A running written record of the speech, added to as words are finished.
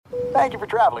Thank you for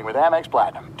traveling with Amex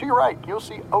Platinum. To your right, you'll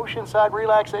see oceanside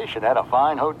relaxation at a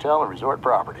fine hotel and resort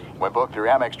property. When booked through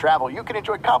Amex Travel, you can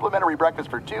enjoy complimentary breakfast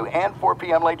for 2 and 4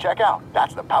 p.m. late checkout.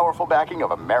 That's the powerful backing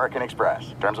of American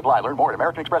Express. Terms apply. Learn more at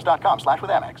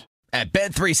americanexpress.com/withAmex. At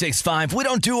Bet365, we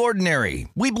don't do ordinary.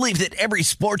 We believe that every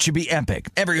sport should be epic.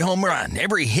 Every home run,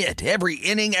 every hit, every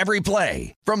inning, every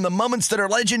play. From the moments that are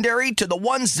legendary to the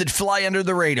ones that fly under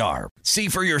the radar. See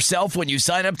for yourself when you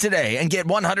sign up today and get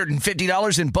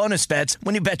 $150 in bonus bets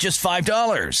when you bet just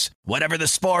 $5. Whatever the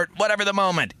sport, whatever the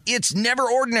moment, it's never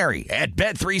ordinary at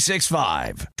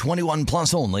Bet365. 21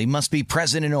 plus only. Must be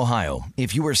present in Ohio.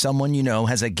 If you or someone you know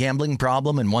has a gambling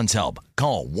problem and wants help,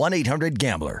 call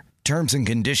 1-800-GAMBLER. Terms and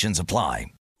conditions apply.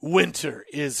 Winter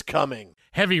is coming.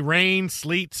 Heavy rain,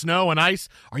 sleet, snow, and ice.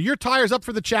 Are your tires up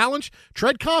for the challenge?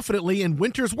 Tread confidently in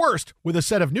winter's worst with a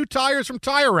set of new tires from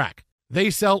Tire Rack.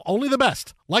 They sell only the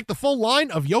best, like the full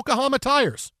line of Yokohama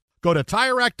tires. Go to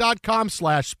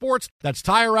TireRack.com/sports. That's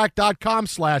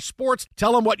TireRack.com/sports.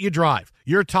 Tell them what you drive.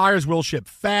 Your tires will ship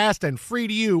fast and free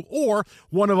to you or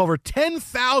one of over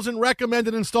 10,000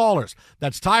 recommended installers.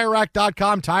 That's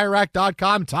TireRack.com,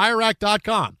 TireRack.com,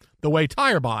 TireRack.com. The way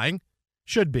tire buying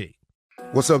should be.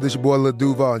 What's up, this your boy Lil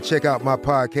Duval, and check out my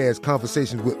podcast,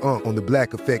 Conversations with Unc, on the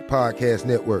Black Effect Podcast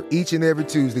Network. Each and every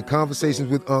Tuesday,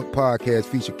 Conversations with Unc podcast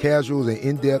feature casuals and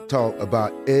in-depth talk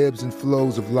about ebbs and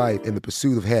flows of life and the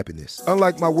pursuit of happiness.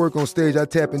 Unlike my work on stage, I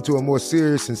tap into a more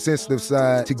serious and sensitive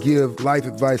side to give life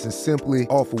advice and simply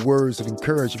offer words of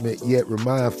encouragement, yet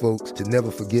remind folks to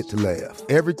never forget to laugh.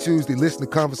 Every Tuesday, listen to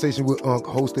Conversation with Unc,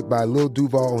 hosted by Lil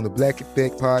Duval on the Black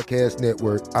Effect Podcast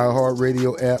Network,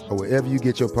 iHeartRadio app, or wherever you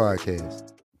get your podcasts.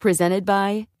 Presented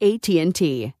by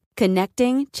AT&T.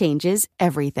 Connecting changes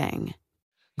everything.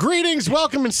 Greetings,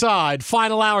 welcome inside.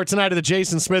 Final hour tonight of the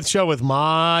Jason Smith Show with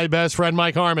my best friend,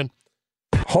 Mike Harmon.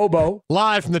 Hobo.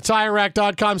 Live from the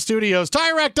TireRack.com studios.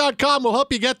 TireRack.com will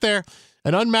help you get there.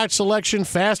 An unmatched selection,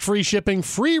 fast free shipping,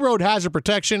 free road hazard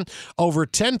protection, over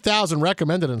 10,000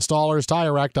 recommended installers.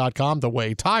 TireRack.com, the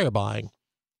way tire buying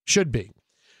should be.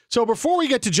 So before we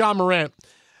get to John Morant,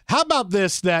 how about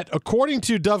this, that according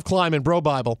to Dov Kleiman, Bro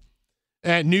Bible,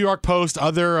 and New York Post,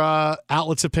 other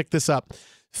outlets have picked this up,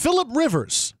 Phillip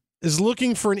Rivers is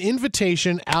looking for an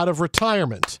invitation out of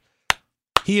retirement.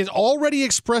 He has already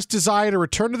expressed desire to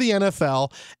return to the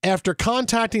NFL after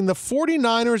contacting the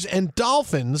 49ers and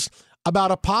Dolphins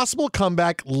about a possible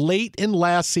comeback late in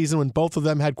last season when both of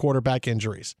them had quarterback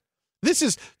injuries. This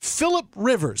is Phillip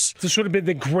Rivers. This would have been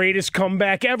the greatest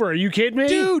comeback ever. Are you kidding me?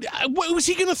 Dude, was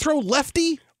he going to throw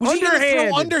lefty? Was he going to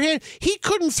throw underhand? He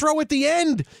couldn't throw at the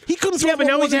end. He couldn't throw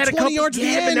more than 20 yards at the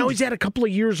end. But now he's had a couple of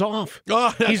years off.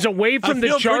 Oh, he's away from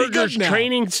the Chargers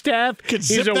training staff.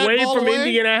 He's away from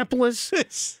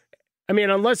Indianapolis. I mean,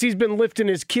 unless he's been lifting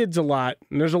his kids a lot,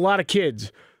 and there's a lot of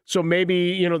kids, so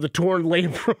maybe, the torn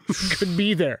labrum could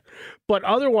be there. But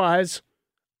otherwise,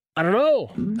 I don't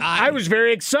know. I was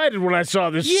very excited when I saw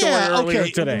this story earlier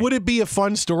today. Would it be a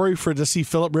fun story to see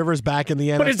Phillip Rivers back in the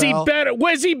NFL? But is he better?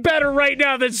 Was he better right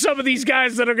now than some of these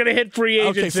guys that are going to hit free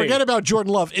agency? Okay, forget about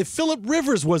Jordan Love. If Phillip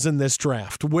Rivers was in this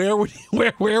draft, where would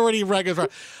he rank?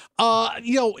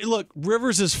 Look,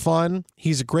 Rivers is fun.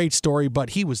 He's a great story, but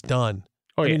he was done.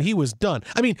 I mean, he was done.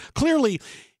 I mean, clearly,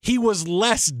 he was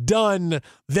less done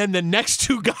than the next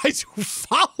two guys who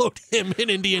followed him in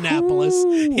Indianapolis.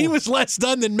 Ooh. He was less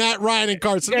done than Matt Ryan and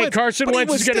Carson Wentz. Carson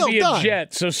Wentz is going to be a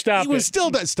Jet, so stop it. He was still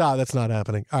done. Stop. That's not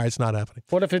happening. All right, it's not happening.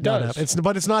 What if it does?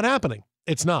 But it's not happening.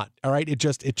 It's not. All right? It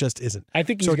just isn't. I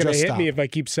think he's going to hit me if I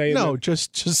keep saying that. No, that.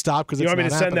 just stop, because it's not happening. You want me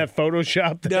to send that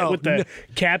Photoshop with the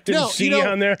Captain C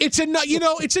on there? It's enough.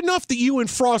 It's enough that you and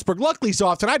Frostberg, luckily he's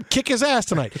off tonight, I'd kick his ass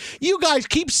tonight. You guys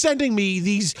keep sending me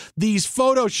these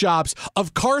Photoshops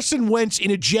of Carson Wentz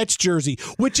in a Jets jersey,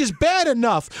 which is bad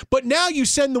enough, but now you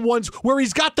send the ones where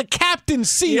he's got the Captain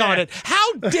C on it.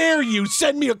 How dare you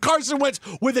send me a Carson Wentz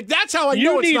with it? That's how I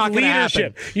know it's not going to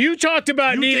happen. You talked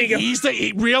about needing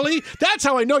really? That's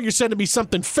how I know you're sending me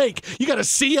something fake. You got a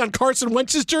C on Carson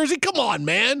Wentz's jersey? Come on,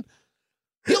 man.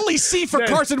 The only C for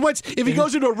Carson Wentz if he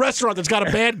goes into a restaurant that's got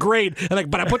a bad grade,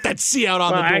 but I put that C out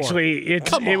on the door. Actually,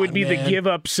 it would be the give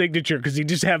up signature, because he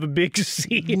just have a big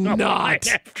C. Not.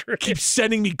 Keep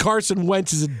sending me Carson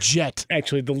Wentz as a Jet.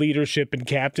 Actually, the leadership and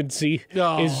captaincy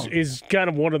is kind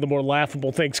of one of the more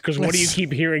laughable things, because what do you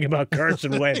keep hearing about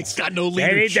Carson Wentz? He's got no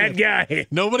leadership. That ain't that guy.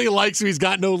 Nobody likes him. He's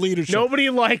got no leadership. Nobody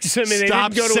likes him, and they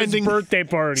didn't go to his birthday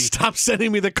party. Stop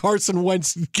sending me the Carson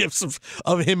Wentz gifts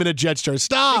of him in a Jets jersey.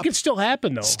 Stop. It could still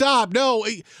happen, though. Stop. No.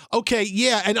 Okay,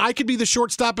 yeah, and I could be the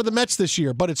shortstop of the Mets this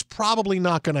year, but it's probably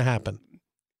not going to happen.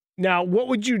 Now, what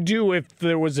would you do if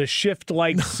there was a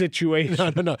shift-like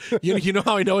situation? No. You know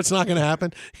how I know it's not going to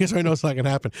happen? Here's how I know it's not going to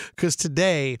happen. Because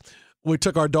today we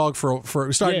took our dog for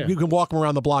you can walk him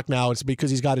around the block now. It's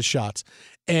because he's got his shots.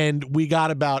 And we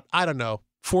got about,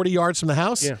 40 yards from the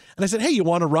house. Yeah. And I said, hey, you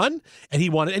want to run? And he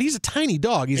wanted, and he's a tiny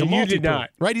dog. He's a multi-poo. You did not.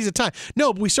 Right? He's a tiny.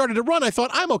 No, but we started to run. I thought,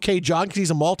 I'm okay jogging because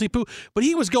he's a multi-poo. But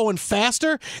he was going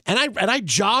faster, and I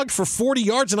jogged for 40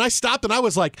 yards, and I stopped, and I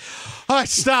was like, all right,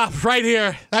 stop right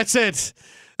here. That's it.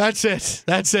 That's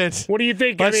it. What do you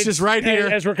think? Let's just right here.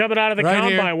 As we're coming out of the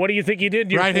combine, what do you think you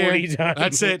did your 40 times?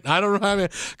 That's it. I don't know.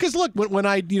 Because look, when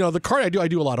I, the cart I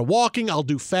do a lot of walking. I'll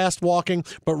do fast walking.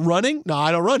 But running, no,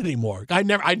 I don't run anymore. I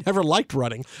never liked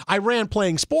running. I ran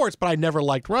playing sports, but I never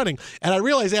liked running. And I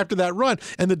realized after that run,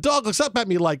 and the dog looks up at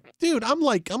me like, dude, I'm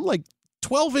like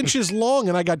 12 inches long,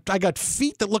 and I got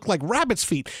feet that look like rabbit's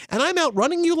feet, and I'm out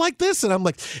running you like this, and I'm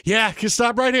like, yeah, gonna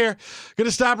stop right here.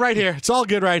 It's all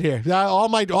good right here. All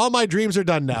my dreams are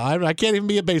done now. I can't even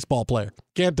be a baseball player.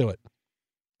 Can't do it.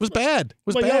 It was bad.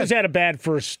 You always had a bad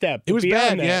first step. It was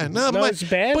bad, yeah. No, it's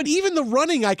bad. But even the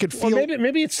running, I could feel. Well,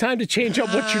 maybe it's time to change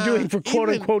up what you're doing for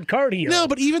quote-unquote cardio. No,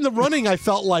 but even the running, I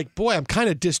felt like, boy, I'm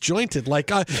kind of disjointed. Like,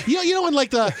 when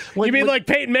like the. You mean like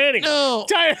Peyton Manning? No.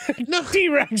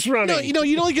 T-Rex running. No,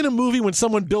 like in a movie when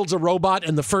someone builds a robot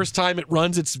and the first time it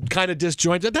runs, it's kind of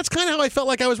disjointed. That's kind of how I felt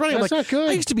like I was running. That's not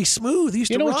good. I used to be smooth. I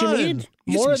used to run. What you need?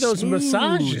 More of those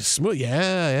massages. Smooth.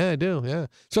 Yeah, I do. Yeah,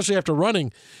 especially after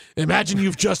running. Imagine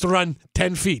you've just run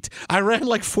 10 feet. I ran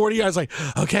like 40 yards. Like,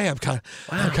 okay, I'm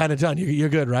kind of done. You're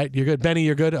good, right? You're good, Benny.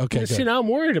 You're good. Okay, good. See, now I'm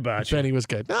worried about you. Benny was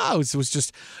good. No, it was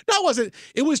just. No, it wasn't.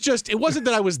 It wasn't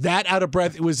that I was that out of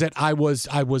breath. It was that I was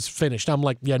finished. I'm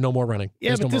like, yeah, no more running.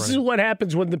 Yeah, but this is what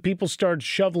happens when the people start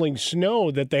shoveling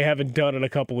snow that they haven't done in a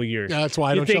couple of years. Yeah, that's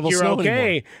why I don't shovel snow anymore.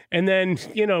 Okay, and then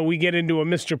we get into a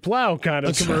Mr. Plow kind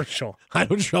of commercial. I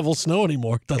don't shovel snow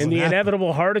anymore. It doesn't and the happen.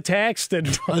 Inevitable heart attacks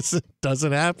that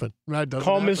doesn't happen.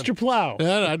 Call Mr. Plow.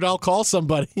 Yeah, I'll call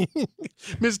somebody.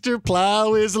 Mr.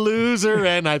 Plow is a loser,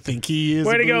 and I think he is.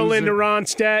 Way to go, loser. Linda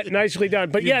Ronstadt. Nicely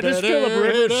done. But this Philip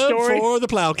Rivers story for the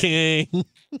Plow King.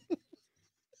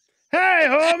 Hey,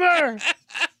 Homer.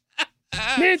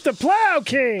 Meet the Plow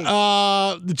King.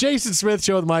 The Jason Smith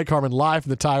Show with Mike Harmon live from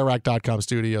the TireRack.com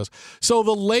studios. So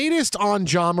the latest on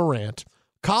Ja Morant.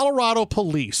 Colorado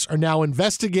police are now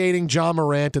investigating Ja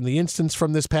Morant in the instance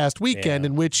from this past weekend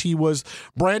in which he was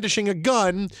brandishing a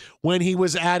gun when he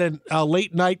was at a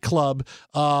late night club,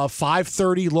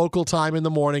 5:30 local time in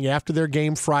the morning after their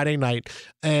game Friday night,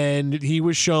 and he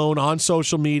was shown on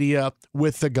social media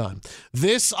with the gun.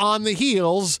 This on the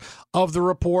heels of the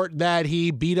report that he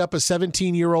beat up a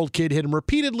 17-year-old kid, hit him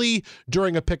repeatedly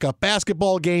during a pickup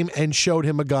basketball game, and showed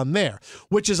him a gun there,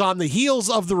 which is on the heels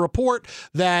of the report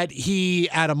that he,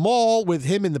 at a mall with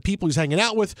him and the people he's hanging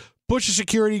out with, pushed a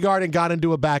security guard and got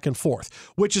into a back and forth,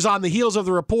 which is on the heels of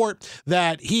the report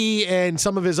that he and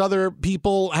some of his other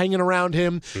people hanging around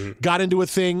him got into a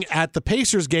thing at the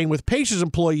Pacers game with Pacers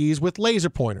employees with laser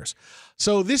pointers.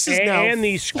 So this is now... And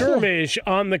the skirmish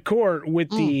on the court with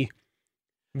the...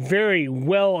 very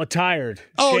well attired.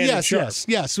 Yes.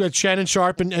 We had Shannon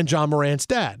Sharpe and Ja Morant's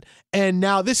dad. And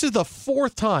now this is the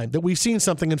fourth time that we've seen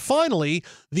something. And finally,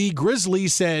 the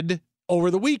Grizzlies said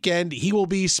over the weekend he will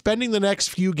be spending the next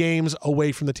few games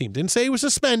away from the team. Didn't say he was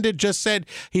suspended, just said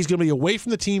he's going to be away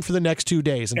from the team for the next 2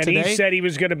 days. And today, he said he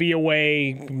was going to be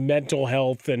away, mental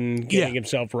health and getting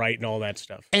himself right and all that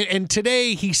stuff. And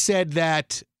today he said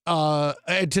that.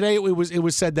 Today it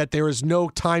was said that there is no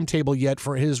timetable yet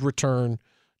for his return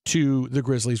to the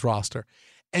Grizzlies roster.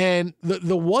 And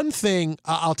the one thing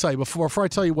I'll tell you before I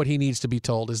tell you what he needs to be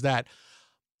told is that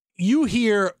you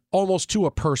hear almost to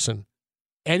a person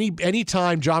any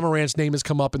time Ja Morant's name has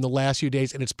come up in the last few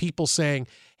days, and it's people saying,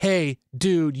 hey,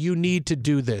 dude, you need to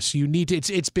do this. You need to.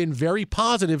 It's been very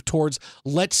positive towards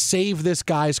let's save this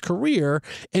guy's career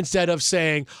instead of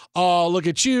saying, oh, look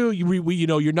at you.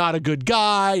 You're not a good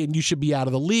guy and you should be out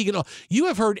of the league. And all. You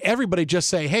have heard everybody just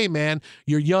say, hey, man,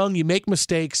 you're young. You make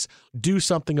mistakes. Do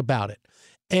something about it.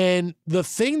 And the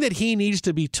thing that he needs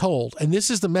to be told, and this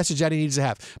is the message that he needs to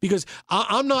have, because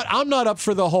I'm not up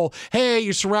for the whole, hey,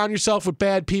 you surround yourself with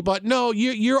bad people. No,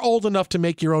 you're old enough to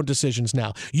make your own decisions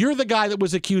now. You're the guy that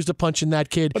was accused of punching that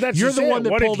kid. Well, you're the one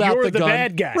that pulled out the gun.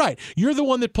 Bad guy? Right. You're the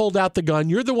one that pulled out the gun.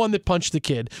 You're the one that punched the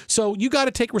kid. So you got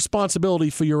to take responsibility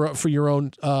for your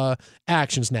own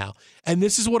actions now. And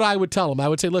this is what I would tell him. I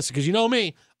would say, listen, because you know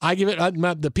me, I give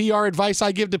it the PR advice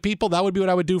I give to people. That would be what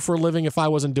I would do for a living if I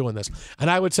wasn't doing this. And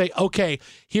I would say, okay,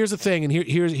 here's the thing, and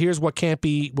here's what can't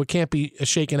be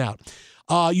shaken out.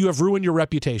 You have ruined your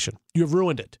reputation. You have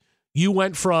ruined it. You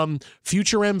went from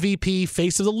future MVP,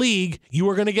 face of the league, you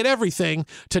were going to get everything,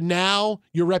 to now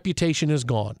your reputation is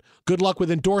gone. Good luck with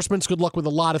endorsements. Good luck with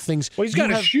a lot of things. Well, he's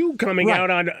got a shoe coming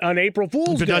out on April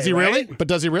Fool's Day. Does he really? Right? But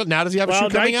does he really? Now does he have a shoe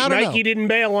coming out? Nike didn't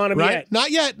bail on him yet. Not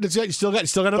yet. You still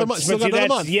got another month. Still got another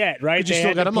month yet, right? You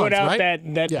still got a month, put out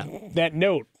right? that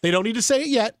note. They don't need to say it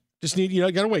yet. Just need,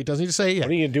 gotta wait. Doesn't need to say it yet.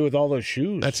 What are you gonna do with all those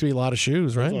shoes? That's gonna be a lot of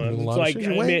shoes, right?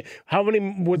 How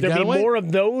many would there be more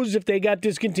of those if they got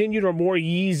discontinued, or more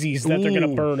Yeezys that they're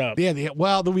gonna burn up? Yeah,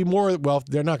 there'll be more. Well,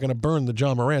 they're not gonna burn the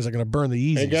John Morans. They're gonna burn the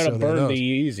Yeezys. They gotta burn the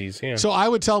Yeezys. Yeah. So I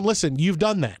would tell them, listen, you've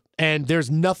done that, and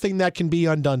there's nothing that can be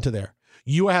undone to there.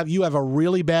 You have a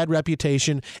really bad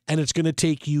reputation, and it's gonna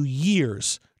take you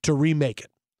years to remake it.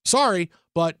 Sorry,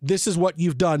 but this is what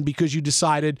you've done because you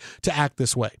decided to act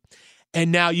this way. And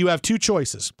now you have two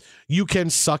choices. You can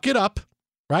suck it up,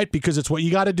 right? Because it's what you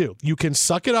got to do. You can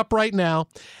suck it up right now,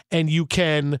 and you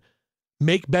can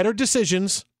make better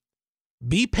decisions,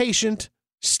 be patient,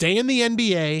 stay in the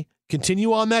NBA,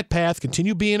 continue on that path,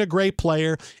 continue being a great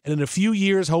player, and in a few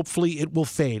years, hopefully, it will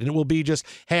fade. And it will be just,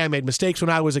 hey, I made mistakes when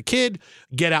I was a kid,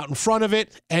 get out in front of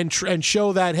it, and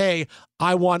show that, hey,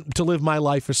 I want to live my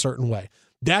life a certain way.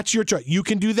 That's your choice. You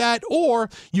can do that, or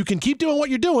you can keep doing what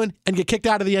you're doing and get kicked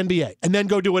out of the NBA, and then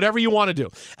go do whatever you want to do.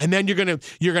 And then you're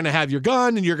gonna have your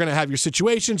gun, and you're gonna have your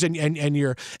situations, and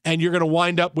you're gonna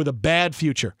wind up with a bad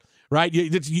future. Right?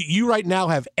 You right now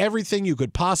have everything you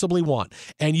could possibly want,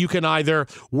 and you can either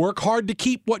work hard to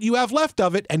keep what you have left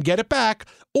of it and get it back,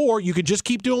 or you can just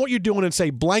keep doing what you're doing and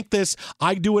say, blank this,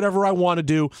 I do whatever I want to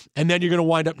do, and then you're going to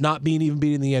wind up not being in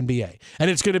the NBA.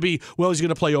 And it's going to be, well, he's going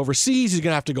to play overseas, he's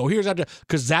going to have to go here,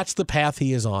 because that's the path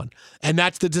he is on. And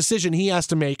that's the decision he has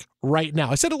to make right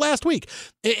now. I said it last week.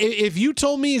 If you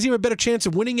told me, is he have a better chance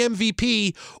of winning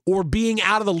MVP or being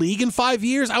out of the league in 5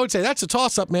 years, I would say that's a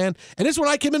toss-up, man. And this is when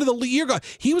I came into the year ago.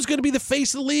 He was going to be the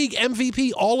face of the league,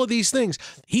 MVP, all of these things.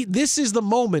 This is the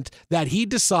moment that he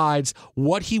decides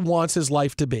what he wants his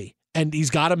life to be. And he's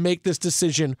got to make this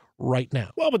decision right now.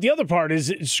 Well, but the other part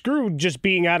is, screw just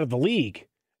being out of the league.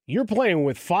 You're playing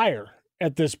with fire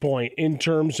at this point in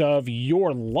terms of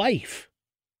your life,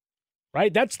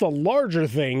 right? That's the larger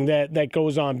thing that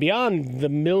goes on beyond the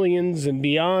millions and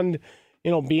beyond,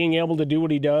 being able to do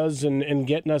what he does and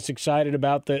getting us excited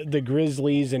about the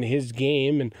Grizzlies and his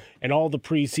game and all the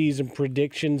preseason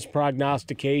predictions,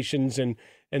 prognostications, and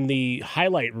the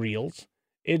highlight reels.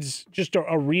 It's just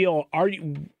a real, are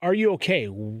you okay?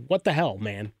 What the hell,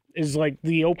 man? Is like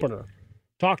the opener.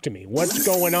 Talk to me. What's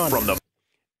going on?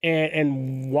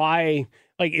 And why,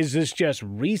 is this just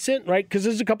recent, right? Because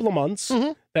there's a couple of months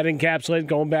that encapsulate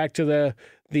going back to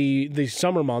the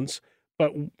summer months.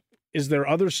 But is there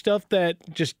other stuff that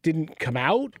just didn't come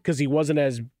out because he wasn't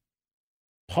as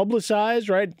publicized,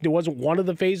 right? It wasn't one of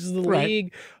the faces of the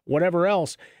league, whatever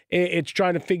else. It's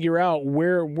trying to figure out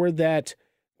where that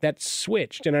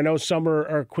switched. And I know some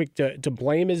are quick to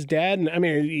blame his dad. And I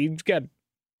mean, he's got,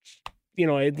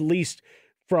 at least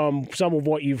from some of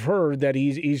what you've heard, that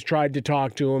he's tried to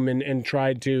talk to him and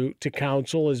tried to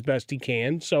counsel as best he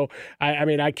can. So, I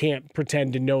mean, I can't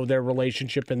pretend to know their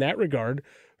relationship in that regard,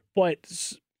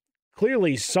 but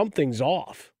clearly something's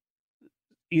off.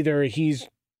 Either he's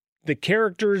the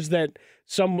characters that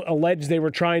some allege they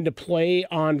were trying to play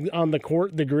on the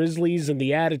court, the Grizzlies and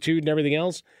the attitude and everything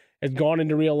else, has gone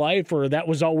into real life, or that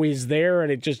was always there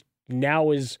and it just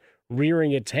now is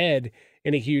rearing its head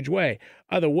in a huge way.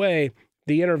 Either way,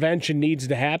 the intervention needs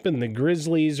to happen. The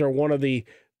Grizzlies are one of the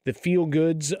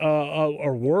feel-goods,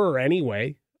 or were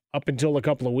anyway, up until a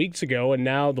couple of weeks ago, and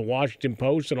now the Washington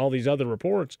Post and all these other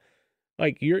reports.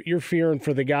 You're fearing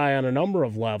for the guy on a number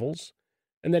of levels,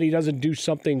 and that he doesn't do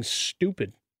something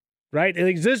stupid, right?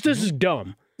 This is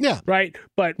dumb. Yeah. Right?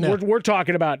 But we're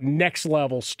talking about next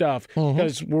level stuff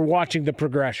because we're watching the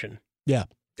progression. Yeah.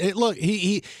 Look,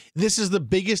 this is the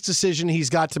biggest decision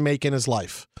he's got to make in his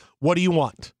life. What do you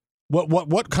want?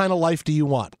 What kind of life do you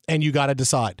want? And you got to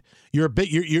decide. You're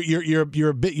big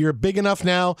enough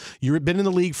now. You've been in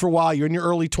the league for a while. You're in your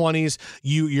early 20s.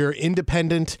 You're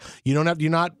independent. You're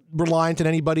not reliant on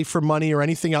anybody for money or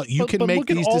anything else. You can make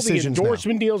these decisions now. Look at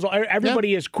all the endorsement deals.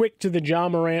 Everybody is quick to the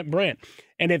John Morant brand.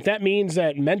 And if that means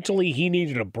that mentally he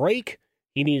needed a break,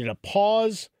 he needed a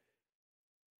pause,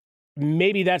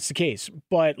 maybe that's the case.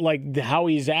 But how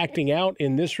he's acting out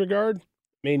in this regard,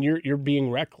 man, you're being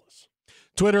reckless.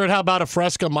 Twitter at How About a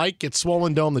Fresca. Mike, it's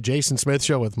Swollen Dome, the Jason Smith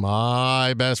Show with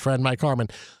my best friend, Mike Harmon.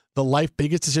 the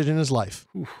biggest decision in his life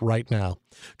right now.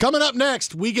 Coming up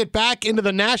next, we get back into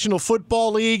the National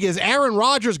Football League. Is Aaron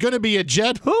Rodgers going to be a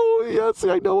Jet? Oh, yes,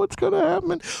 I know what's going to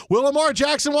happen. Will Lamar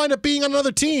Jackson wind up being on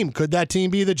another team? Could that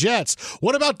team be the Jets?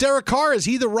 What about Derek Carr? Is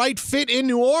he the right fit in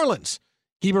New Orleans?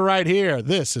 Keep it right here.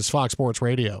 This is Fox Sports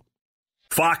Radio.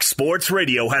 Fox Sports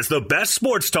Radio has the best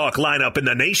sports talk lineup in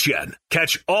the nation.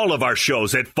 Catch all of our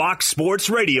shows at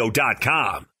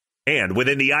foxsportsradio.com. And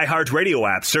within the iHeartRadio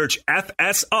app, search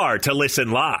FSR to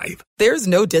listen live. There's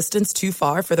no distance too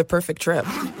far for the perfect trip.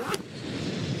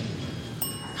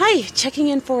 Hi, checking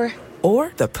in for...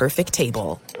 Or the perfect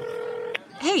table.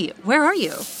 Hey, where are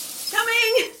you?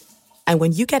 Coming! And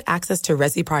when you get access to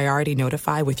Resi Priority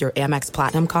Notify with your Amex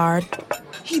Platinum card...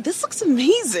 Hey, this looks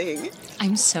amazing.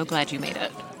 I'm so glad you made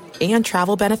it. And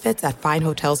travel benefits at fine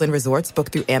hotels and resorts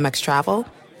booked through Amex Travel,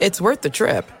 it's worth the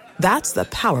trip. That's the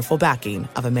powerful backing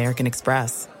of American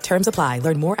Express. Terms apply.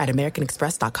 Learn more at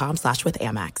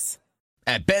americanexpress.com/withAmex.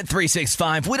 At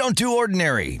Bet365, we don't do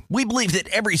ordinary. We believe that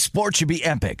every sport should be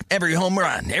epic. Every home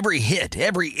run, every hit,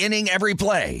 every inning, every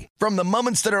play. From the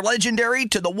moments that are legendary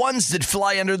to the ones that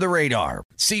fly under the radar.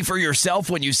 See for yourself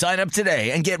when you sign up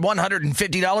today and get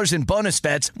 $150 in bonus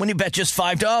bets when you bet just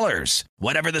 $5.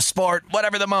 Whatever the sport,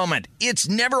 whatever the moment, it's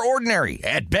never ordinary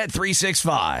at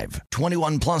Bet365.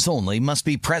 21 plus only. Must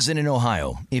be present in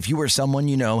Ohio. If you or someone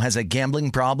you know has a gambling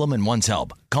problem and wants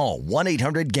help, call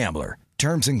 1-800-GAMBLER.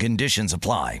 Terms and conditions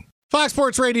apply. Fox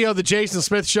Sports Radio, the Jason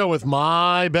Smith Show with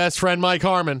my best friend, Mike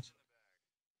Harmon.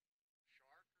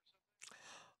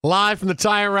 Live from the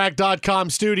TireRack.com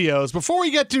studios. Before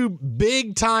we get to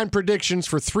big-time predictions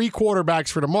for 3 quarterbacks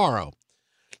for tomorrow,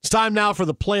 it's time now for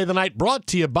the play of the night, brought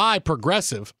to you by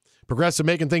Progressive. Progressive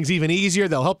making things even easier.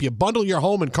 They'll help you bundle your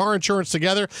home and car insurance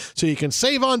together so you can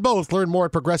save on both. Learn more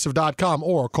at Progressive.com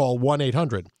or call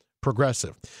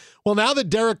 1-800-PROGRESSIVE. Well, now that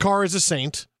Derek Carr is a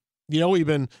Saint... You know, we've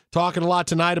been talking a lot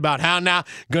tonight about how now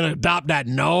going to adopt that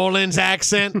New Orleans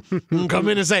accent. Come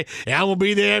in and say, yeah, I'm going to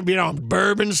be there, on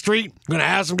Bourbon Street. Going to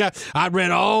have some guys. I've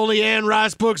read all the Anne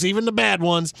Rice books, even the bad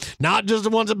ones, not just the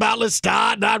ones about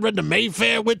Lestat. I've read the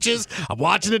Mayfair Witches. I'm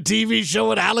watching a TV show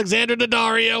with Alexander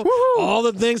Daddario. Woo-hoo. All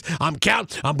the things. I'm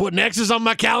putting X's on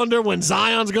my calendar when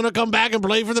Zion's going to come back and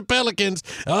play for the Pelicans.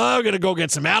 Oh, I'm going to go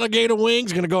get some alligator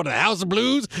wings. Going to go to the House of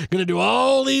Blues. Going to do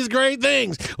all these great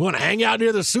things. Going to hang out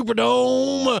near the Superdome.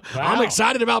 Wow. I'm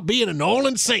excited about being a New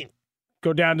Orleans Saint.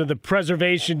 Go down to the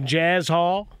Preservation Jazz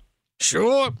Hall.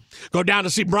 Sure. Go down to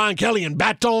see Brian Kelly in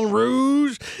Baton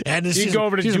Rouge. And you can go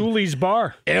over to Dooley's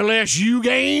Bar. LSU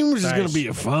games. Nice. It's going to be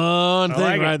a fun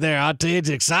thing right there. I'll tell you, it's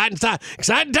exciting time.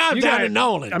 Exciting time down in New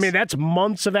Orleans. I mean, that's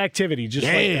months of activity just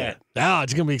like that. Oh,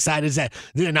 it's going to be exciting.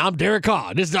 Then I'm Derek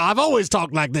Carr. I've always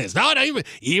talked like this. No,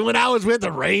 even when I was with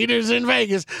the Raiders in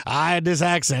Vegas, I had this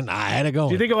accent. I had it going.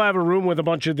 Do you think he'll have a room with a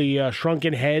bunch of the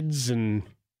shrunken heads and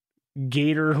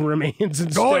gator remains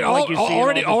and stuff?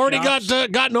 Already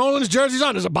got New Orleans jerseys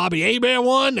on. There's a Bobby Hebert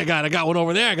one. I got one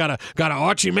over there. I got an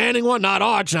Archie Manning one. Not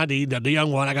Arch, not the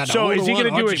young one. I got the older one. So is he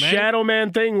going to do a Manning. Shadow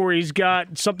Man thing where he's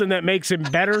got something that makes him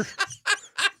better?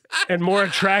 And more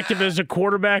attractive as a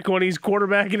quarterback when he's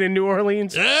quarterbacking in New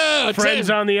Orleans? Yeah, Friends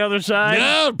on the other side?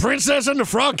 Yeah, Princess and the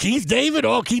Frog. Keith David,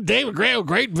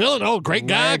 great villain. Oh, great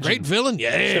guy, great villain.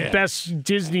 Yeah. It's the best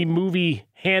Disney movie,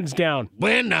 hands down.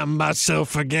 When I'm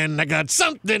myself again, I got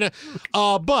something.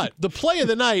 But the play of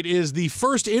the night is the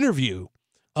first interview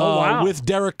with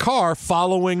Derek Carr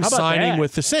following signing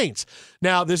with the Saints.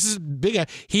 Now, this is big.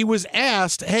 He was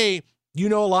asked, hey, you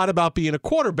know a lot about being a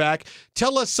quarterback.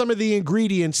 Tell us some of the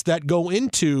ingredients that go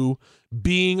into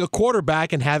being a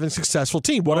quarterback and having a successful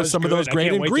team. What are some of those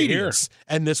great ingredients?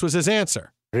 And this was his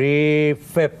answer.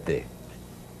 350.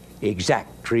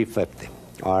 Exact 350.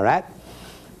 All right?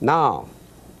 Now,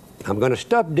 I'm going to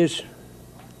stuff this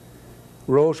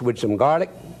roast with some garlic,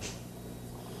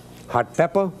 hot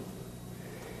pepper,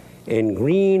 and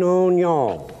green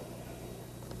onion.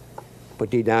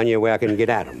 Put these down here where I can get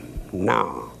at them.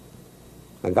 Now.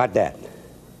 I got that.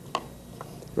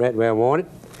 Right where I want it.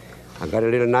 I got a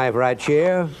little knife right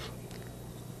here.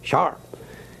 Sharp.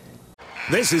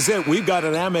 This is it. We've got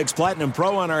an Amex Platinum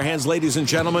Pro on our hands, ladies and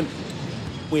gentlemen.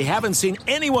 We haven't seen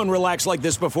anyone relax like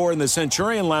this before in the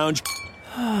Centurion Lounge.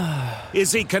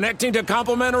 Is he connecting to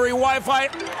complimentary Wi-Fi?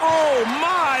 Oh,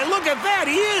 my. Look at that.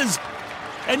 He is.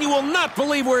 And you will not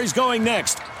believe where he's going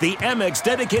next. the Amex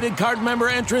dedicated card member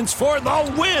entrance for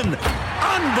the win.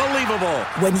 Unbelievable.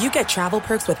 When you get travel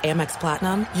perks with Amex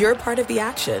Platinum, you're part of the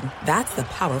action. That's the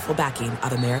powerful backing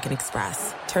of American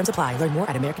Express. Terms apply. Learn more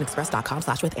at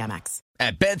americanexpress.com/withAmex.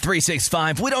 At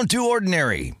Bet365, we don't do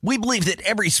ordinary. We believe that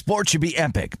every sport should be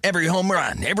epic. Every home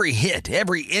run, every hit,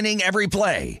 every inning, every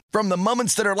play. From the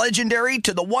moments that are legendary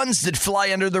to the ones that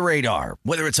fly under the radar.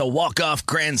 Whether it's a walk-off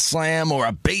grand slam or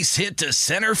a base hit to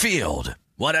center field.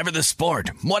 Whatever the sport,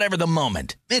 whatever the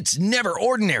moment, it's never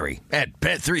ordinary at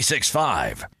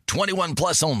Bet365. 21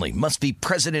 plus only. Must be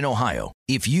present in Ohio.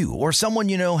 If you or someone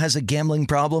you know has a gambling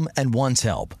problem and wants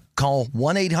help, call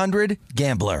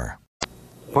 1-800-GAMBLER.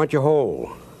 Punch a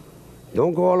hole.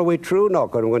 Don't go all the way through now,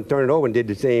 because I'm going to turn it over and did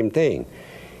the same thing.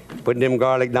 Putting them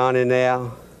garlic down in there.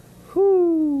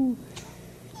 Whoo.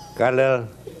 Got a little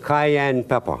cayenne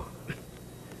pepper.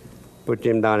 Put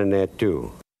them down in there,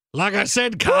 too. Like I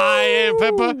said, cayenne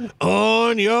pepper,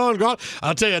 onion, garlic.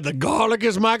 I'll tell you, the garlic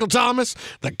is Michael Thomas.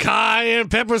 The cayenne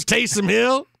pepper's Taysom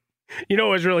Hill. You know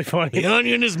what's really funny? The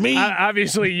onion is me.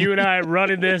 Obviously, you and I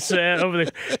running this over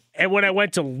the... And when I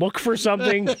went to look for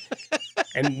something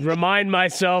and remind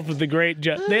myself of the great...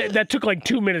 that took like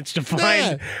 2 minutes to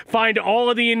find all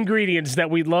of the ingredients that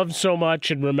we loved so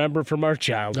much and remember from our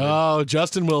childhood. Oh,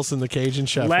 Justin Wilson, the Cajun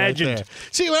chef. Legend. Right there.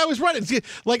 See, when I was running,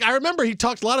 like I remember he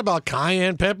talked a lot about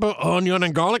cayenne pepper, onion,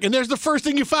 and garlic. And there's the first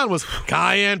thing you found was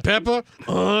cayenne pepper,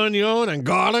 onion, and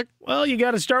garlic. Well, you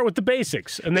got to start with the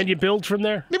basics, and then you build from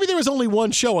there. Maybe there was only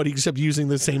one show and he kept using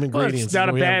the same ingredients. Well, it's not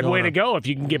a bad way to go if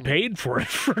you can get paid for it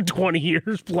for 20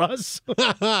 years plus.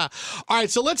 All right,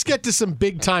 so let's get to some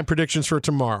big-time predictions for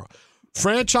tomorrow.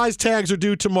 Franchise tags are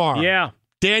due tomorrow. Yeah.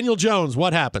 Daniel Jones,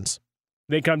 what happens?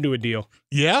 They come to a deal.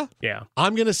 Yeah? Yeah.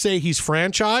 I'm going to say he's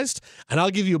franchised, and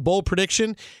I'll give you a bold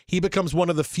prediction. He becomes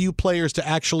one of the few players to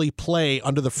actually play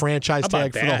under the franchise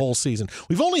tag for the whole season.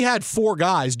 We've only had 4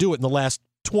 guys do it in the last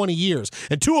 20 years,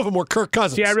 and 2 of them were Kirk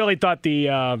Cousins. See, I really thought the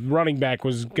running back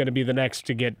was going to be the next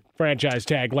to get franchise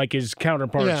tag like his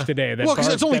counterparts today. Well, because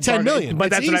it's only $10 million. But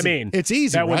it's that's easy. what I mean. It's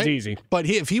easy, That right? one's easy. But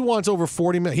if he wants over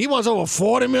 $40 million, he wants over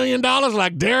 $40 million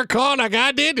like Derek Carr, like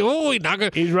I did. Oh,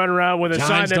 he's running around with a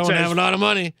sign that don't says, have a lot of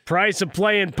money. Price of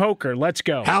playing poker. Let's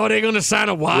go. How are they going to sign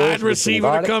a wide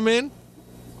receiver to come in?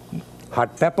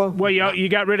 Hot pepper? Well, you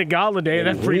got rid of Galladay.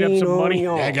 That freed up some money.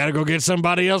 Yeah, I got to go get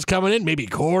somebody else coming in. Maybe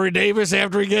Corey Davis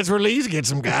after he gets released. Get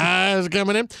some guys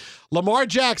coming in. Lamar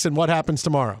Jackson, what happens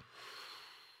tomorrow?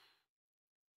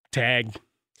 Tag.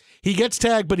 He gets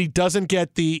tagged, but he doesn't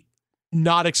get the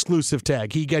not exclusive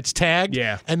tag. He gets tagged,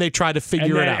 and they try to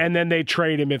figure it out. And then they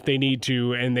trade him if they need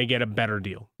to, and they get a better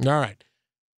deal. All right.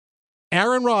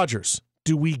 Aaron Rodgers.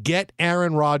 Do we get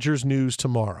Aaron Rodgers news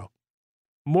tomorrow?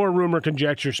 More rumor,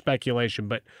 conjecture, speculation,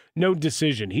 but no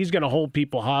decision. He's going to hold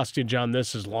people hostage on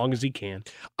this as long as he can.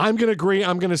 I'm going to agree.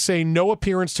 I'm going to say no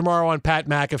appearance tomorrow on Pat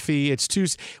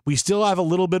McAfee. We still have a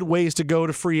little bit ways to go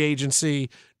to free agency.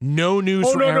 No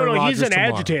news from Aaron Rodgers. He's an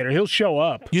tomorrow. agitator. He'll show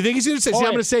up. You think he's going to say? I'm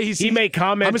going to say he may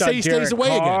comment. I'm going to say he stays away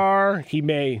Carr. again. He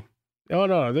may. Oh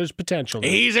no, there's potential.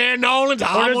 He's in Nolan.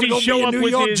 Or does he show up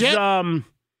with his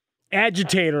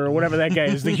agitator or whatever that guy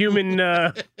is? The human.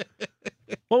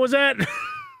 What was that?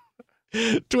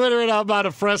 Twitter and I'm about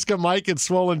a Fresca Mike and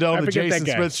Swollen Dome, the Jason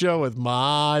that guy. Smith Show with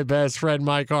my best friend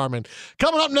Mike Harmon.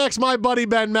 Coming up next, my buddy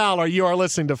Ben Maller. You are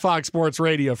listening to Fox Sports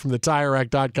Radio from the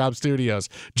TireRack.com studios.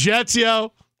 Jets,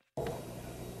 yo.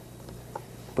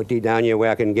 Put these down here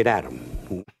where I can get at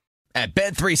them. At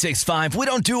Bet365, we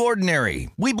don't do ordinary.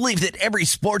 We believe that every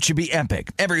sport should be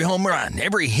epic. Every home run,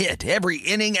 every hit, every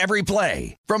inning, every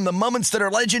play. From the moments that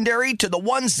are legendary to the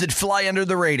ones that fly under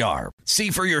the radar. See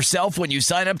for yourself when you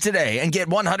sign up today and get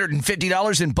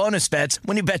 $150 in bonus bets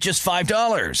when you bet just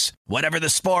 $5. Whatever the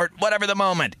sport, whatever the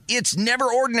moment, it's never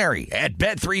ordinary at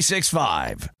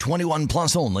Bet365. 21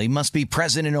 plus only. Must be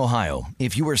present in Ohio.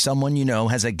 If you or someone you know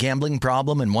has a gambling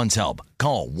problem and wants help,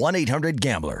 call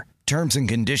 1-800-GAMBLER. Terms and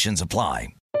conditions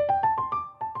apply.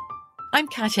 I'm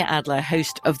Katya Adler,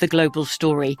 host of The Global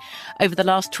Story. Over the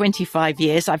last 25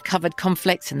 years, I've covered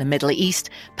conflicts in the Middle East,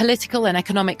 political and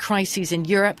economic crises in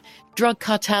Europe, drug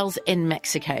cartels in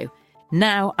Mexico.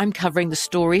 Now I'm covering the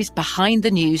stories behind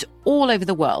the news all over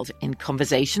the world in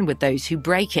conversation with those who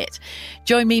break it.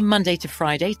 Join me Monday to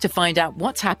Friday to find out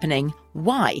what's happening,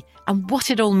 why, and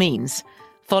what it all means.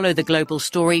 Follow The Global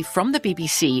Story from the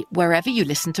BBC wherever you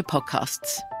listen to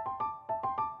podcasts.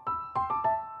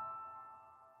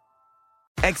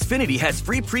 Xfinity has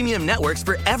free premium networks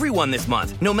for everyone this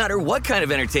month, no matter what kind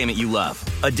of entertainment you love.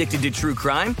 Addicted to true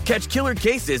crime? Catch killer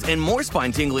cases and more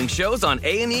spine-tingling shows on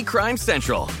A&E Crime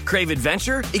Central. Crave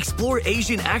adventure? Explore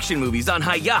Asian action movies on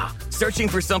Hi-YAH. Searching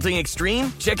for something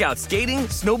extreme? Check out skating,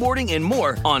 snowboarding, and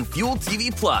more on Fuel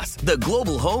TV Plus, the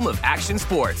global home of action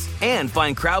sports. And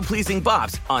find crowd-pleasing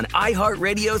bops on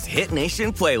iHeartRadio's Hit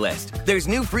Nation playlist. There's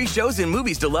new free shows and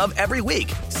movies to love every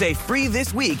week. Say free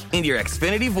this week in your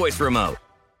Xfinity voice remote.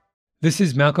 This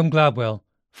is Malcolm Gladwell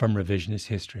from Revisionist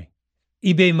History.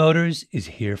 eBay Motors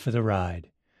is here for the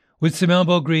ride. With some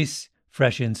elbow grease,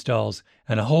 fresh installs,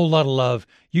 and a whole lot of love,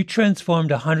 you transformed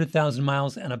 100,000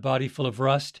 miles and a body full of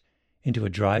rust into a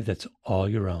drive that's all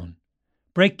your own.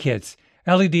 Brake kits,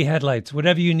 LED headlights,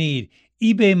 whatever you need,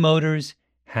 eBay Motors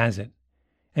has it.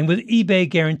 And with eBay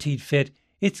Guaranteed Fit,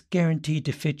 it's guaranteed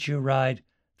to fit your ride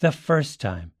the first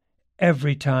time,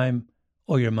 every time,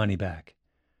 or your money back.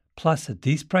 Plus, at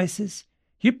these prices,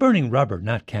 you're burning rubber,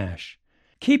 not cash.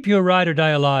 Keep your ride or die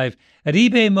alive at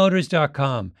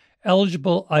ebaymotors.com.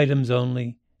 Eligible items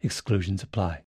only. Exclusions apply.